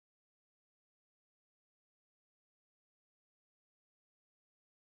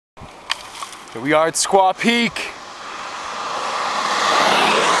Here we are at Squaw Peak.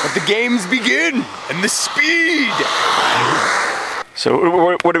 Let the games begin and the speed.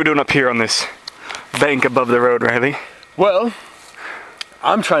 So what are we doing up here on this bank above the road, Riley? Well,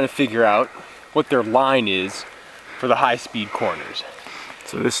 I'm trying to figure out what their line is for the high-speed corners.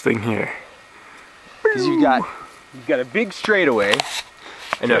 So this thing here. Because you've got a big straightaway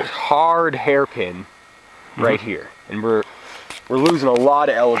and a hard hairpin right here, and we're losing a lot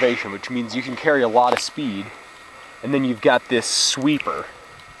of elevation, which means you can carry a lot of speed. And then you've got this sweeper,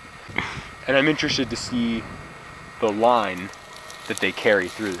 and I'm interested to see the line that they carry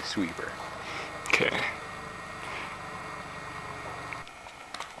through the sweeper. Okay.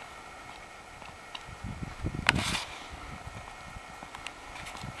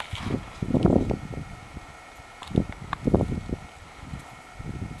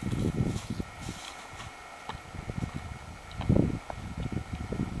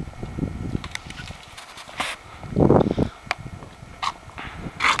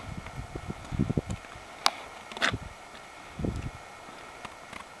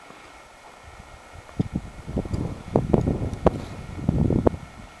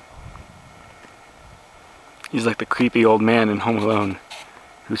 He's like the creepy old man in Home Alone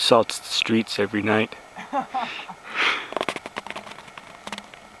who salts the streets every night. I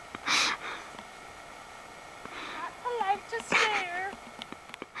like to stare.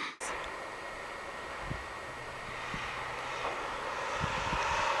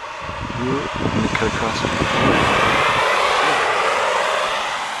 Let me cut across it.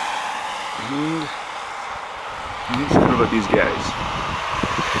 And let's know about these guys.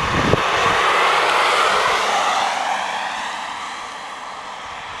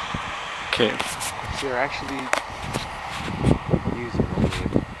 Okay. So you're actually using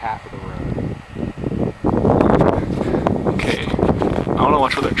only half of the road. Okay. I want to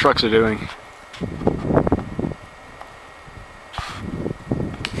watch what their trucks are doing.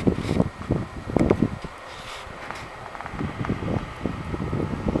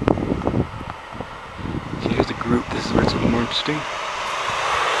 Okay, here's the group. This is where it's a little more interesting.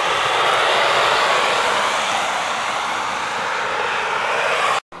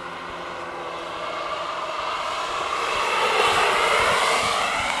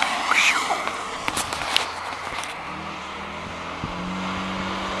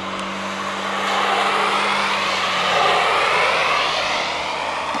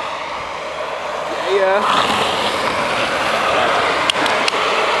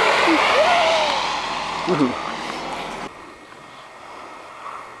 Woohoo.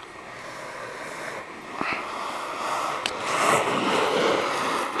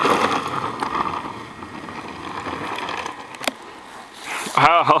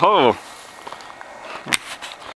 Oh.